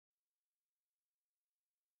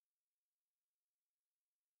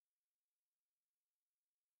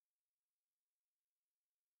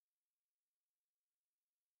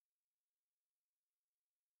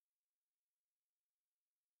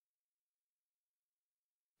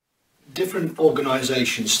Different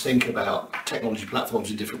organisations think about technology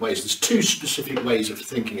platforms in different ways. There's two specific ways of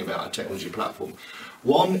thinking about a technology platform.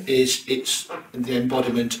 One is it's the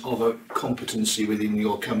embodiment of a competency within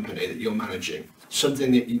your company that you're managing,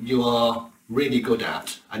 something that you are really good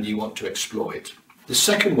at and you want to exploit. The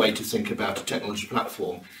second way to think about a technology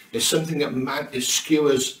platform is something that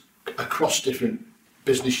skewers across different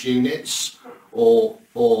business units or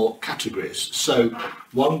categories. So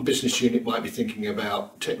one business unit might be thinking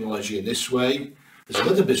about technology in this way. There's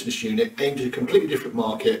another business unit aimed at a completely different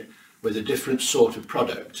market with a different sort of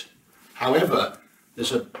product. However,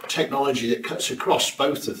 there's a technology that cuts across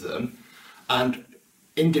both of them, and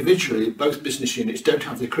individually both business units don't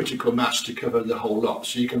have the critical mass to cover the whole lot.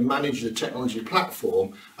 So you can manage the technology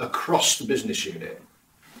platform across the business unit.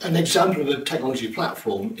 An example of a technology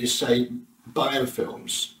platform is, say,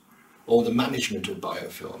 biofilms, or the management of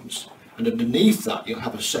biofilms, and underneath that you'll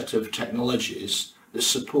have a set of technologies that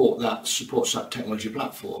supports that technology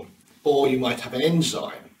platform. Or you might have an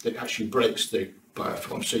enzyme that actually breaks the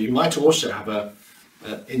biofilm. So you might also have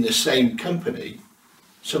in the same company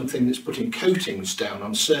something that's putting coatings down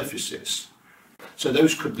on surfaces. So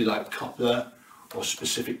those could be like copper or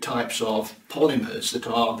specific types of polymers that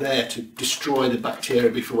are there to destroy the bacteria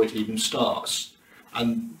before it even starts.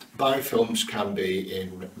 And biofilms can be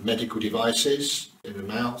in medical devices, in the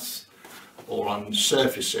mouth, or on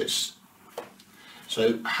surfaces.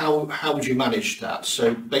 So how would you manage that?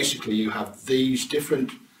 So basically you have these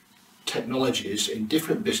different technologies in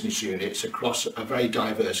different business units across a very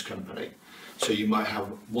diverse company. So you might have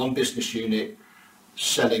one business unit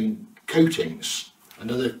selling coatings,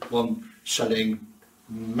 another one selling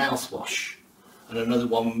mouthwash, and another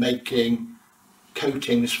one making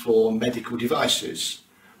coatings for medical devices.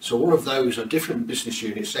 So all of those are different business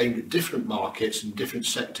units aimed at different markets and different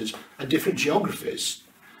sectors and different geographies.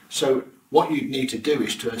 So what you need to do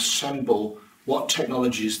is to assemble what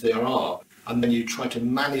technologies there are, and then you try to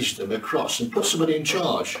manage them across and put somebody in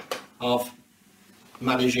charge of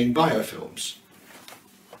managing biofilms.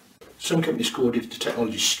 Some companies call it the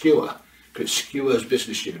technology skewer, because it skewers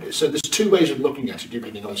business units. So there's two ways of looking at it,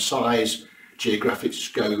 depending on size, geographic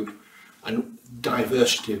scope, and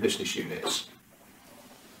diversity of business units.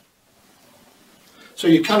 So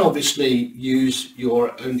you can obviously use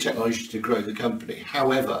your own technology to grow the company.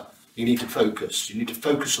 However, you need to focus. You need to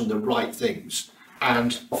focus on the right things.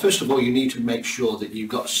 And first of all, you need to make sure that you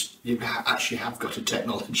actually have got a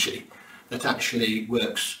technology that actually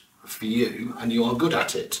works for you and you are good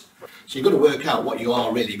at it. So you've got to work out what you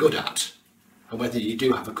are really good at and whether you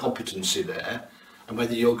do have a competency there and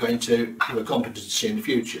whether you're going to have a competency in the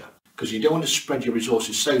future. Because you don't want to spread your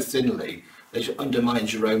resources so thinly that it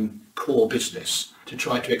undermines your own core business to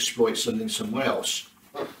try to exploit something somewhere else.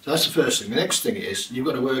 So that's the first thing. The next thing is you've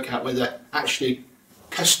got to work out whether actually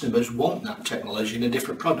customers want that technology in a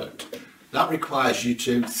different product. That requires you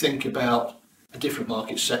to think about a different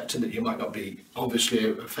market sector that you might not be obviously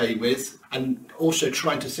au fait with, and also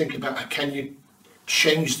trying to think about can you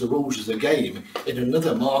change the rules of the game in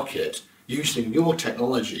another market using your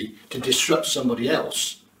technology to disrupt somebody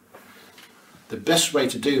else. The best way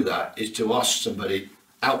to do that is to ask somebody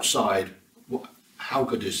outside, how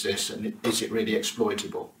good is this and is it really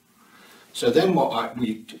exploitable? So then what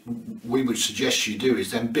we would suggest you do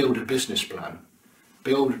is then build a business plan.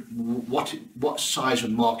 Build what size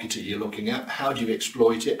of market are you looking at, how do you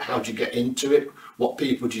exploit it, how do you get into it, what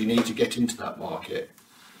people do you need to get into that market?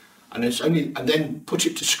 And then put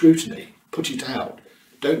it to scrutiny, put it out.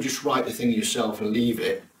 Don't just write the thing yourself and leave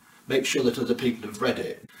it. Make sure that other people have read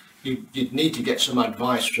it. You'd need to get some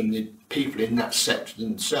advice from the people in that sector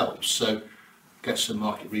themselves. So get some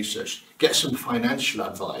market research, get some financial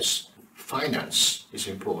advice. Finance is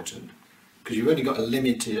important because you've only got a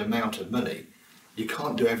limited amount of money. You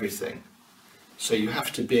can't do everything. So you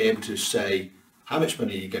have to be able to say how much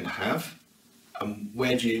money you're going to have and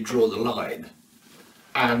where do you draw the line,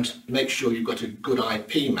 and make sure you've got a good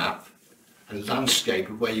IP map and landscape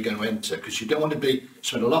of where you're going to enter, because you don't want to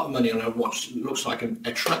spend a lot of money on what looks like an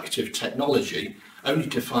attractive technology only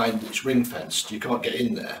to find it's ring fenced, you can't get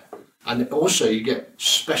in there. And also you get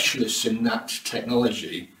specialists in that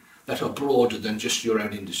technology that are broader than just your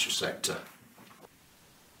own industry sector.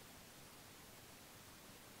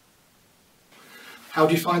 How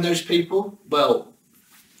do you find those people? Well,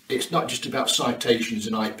 it's not just about citations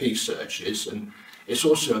and IP searches, and it's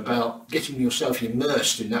also about getting yourself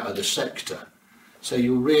immersed in that other sector. So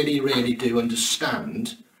you really, really do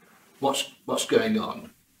understand what's going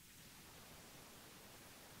on.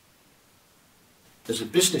 There's a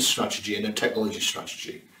business strategy and a technology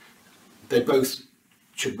strategy. They both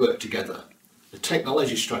should work together. The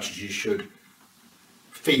technology strategy should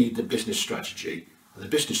feed the business strategy, and the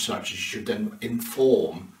business strategy should then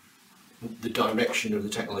inform the direction of the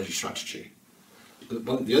technology strategy.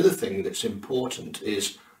 The other thing that's important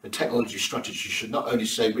is the technology strategy should not only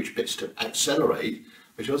say which bits to accelerate,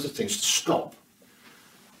 but other things to stop.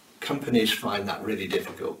 Companies find that really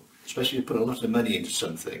difficult, especially if you put a lot of money into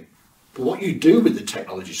something. But what you do with the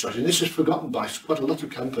technology strategy, and this is forgotten by quite a lot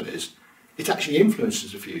of companies, it actually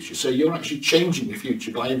influences the future. So you're actually changing the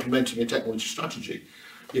future by implementing a technology strategy.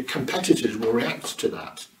 Your competitors will react to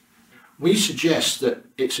that. We suggest that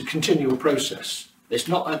it's a continual process. It's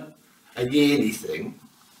not a yearly thing.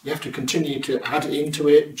 You have to continue to add into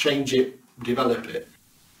it, change it, develop it.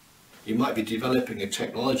 You might be developing a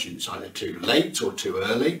technology that's either too late or too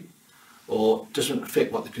early, or doesn't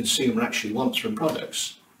fit what the consumer actually wants from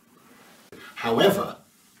products. However,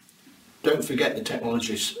 don't forget the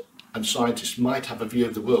technologists and scientists might have a view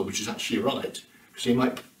of the world which is actually right, because they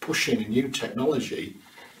might be pushing a new technology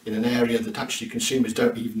in an area that actually consumers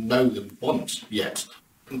don't even know they want yet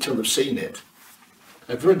until they've seen it.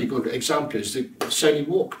 A really good example is the Sony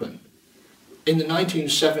Walkman. In the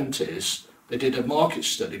 1970s, they did a market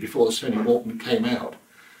study before the Sony Walkman came out,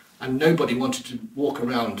 and nobody wanted to walk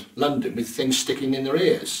around London with things sticking in their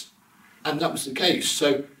ears. And that was the case.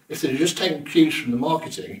 So if they'd just taken cues from the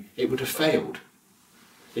marketing, it would have failed.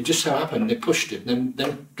 It just so happened they pushed it, and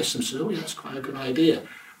then customers said, oh yeah, that's quite a good idea.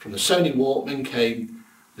 From the Sony Walkman came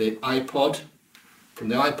the iPod, from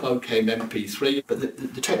the iPod came MP3, but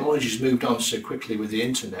the technology's moved on so quickly with the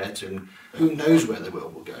internet, and who knows where the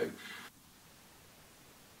world will go.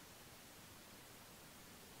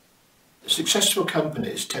 Successful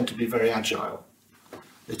companies tend to be very agile.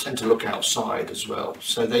 They tend to look outside as well,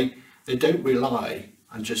 so they don't rely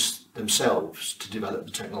on just themselves to develop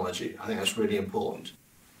the technology. I think that's really important.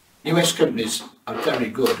 US companies are very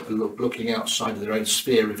good at looking outside of their own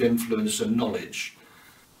sphere of influence and knowledge.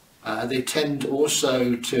 They tend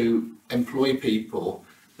also to employ people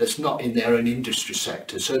that's not in their own industry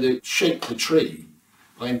sector, so they shape the tree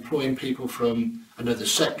by employing people from another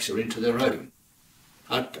sector into their own.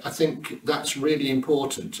 I think that's really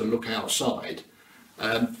important to look outside.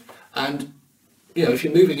 And you know, if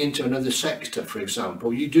you're moving into another sector, for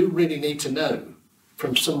example, you do really need to know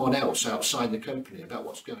from someone else outside the company about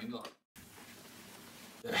what's going on.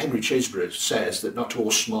 Henry Chisborough says that not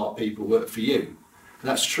all smart people work for you. And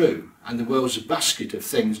that's true. And the world's a basket of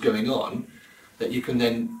things going on that you can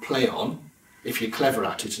then play on if you're clever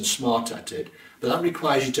at it and smart at it. But that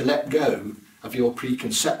requires you to let go of your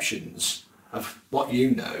preconceptions of what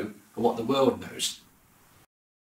you know and what the world knows.